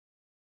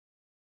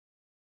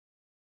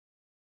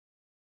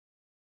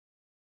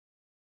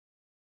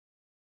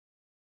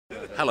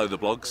Hello, the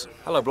blogs.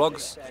 Hello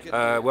blogs,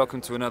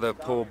 welcome to another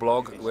Paul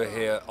blog. We're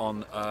here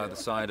on the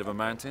side of a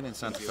mountain in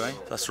Santa Fe.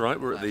 That's right,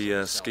 we're at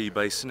the ski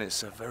basin.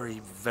 It's a very,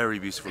 very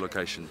beautiful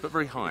location, but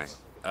very high.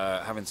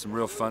 Having some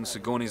real fun.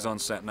 Sigourney's on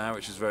set now,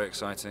 which is very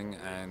exciting,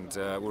 and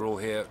we're all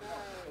here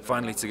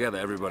finally together,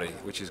 everybody,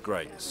 which is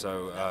great.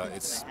 So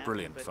it's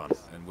brilliant fun,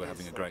 and we're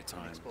having a great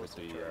time with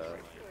the...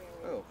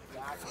 Oh,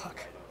 fuck.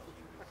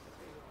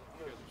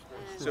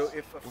 So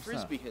if a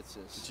Frisbee hits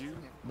us...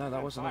 No,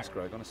 that wasn't us,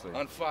 Greg, honestly.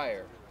 On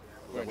fire.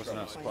 That wasn't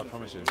us, I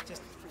promise you.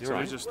 So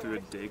I just threw a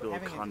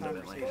Dago condom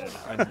at my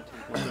head.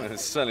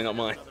 It's certainly not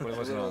mine. Well, it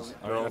wasn't us.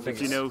 Well, I think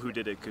if you know who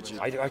did it, could you?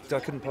 I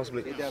couldn't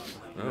possibly...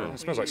 Oh, it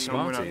smells like No,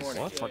 we're not Smarties.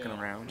 What? Fucking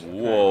around.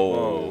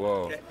 Whoa,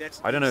 whoa.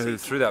 I don't know who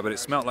threw that, but it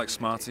smelled like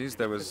Smarties.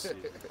 There was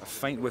a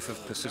faint whiff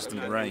of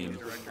persistent rain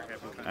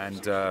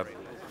and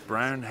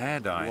brown hair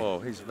dye. Whoa,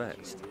 he's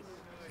vexed.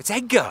 It's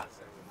Edgar!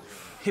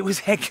 It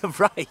was Edgar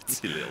Wright!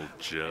 You little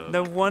jerk.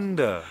 No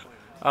wonder.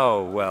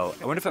 Oh, well,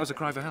 I wonder if that was a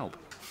cry for help.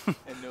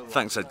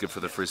 Thanks, Edgar, for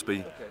the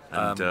Frisbee,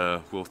 and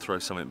we'll throw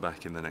something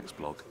back in the next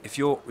blog. If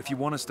you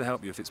want us to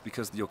help you, if it's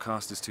because your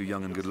cast is too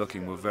young and good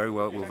looking, we're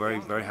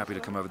very happy to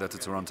come over there to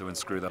Toronto and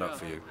screw that up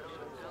for you.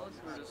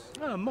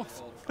 Oh,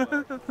 moth.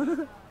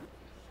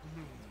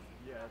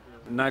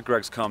 Now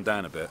Greg's calmed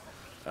down a bit.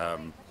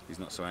 He's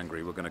not so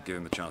angry. We're going to give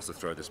him the chance to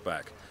throw this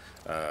back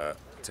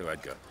to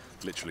Edgar,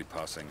 literally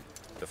passing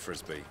the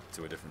Frisbee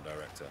to a different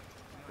director,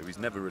 who he's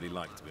never really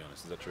liked, to be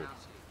honest. Is that true?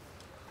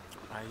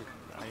 I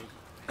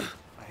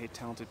hate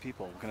talented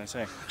people. What can I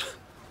say?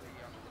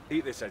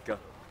 Eat this, Edgar.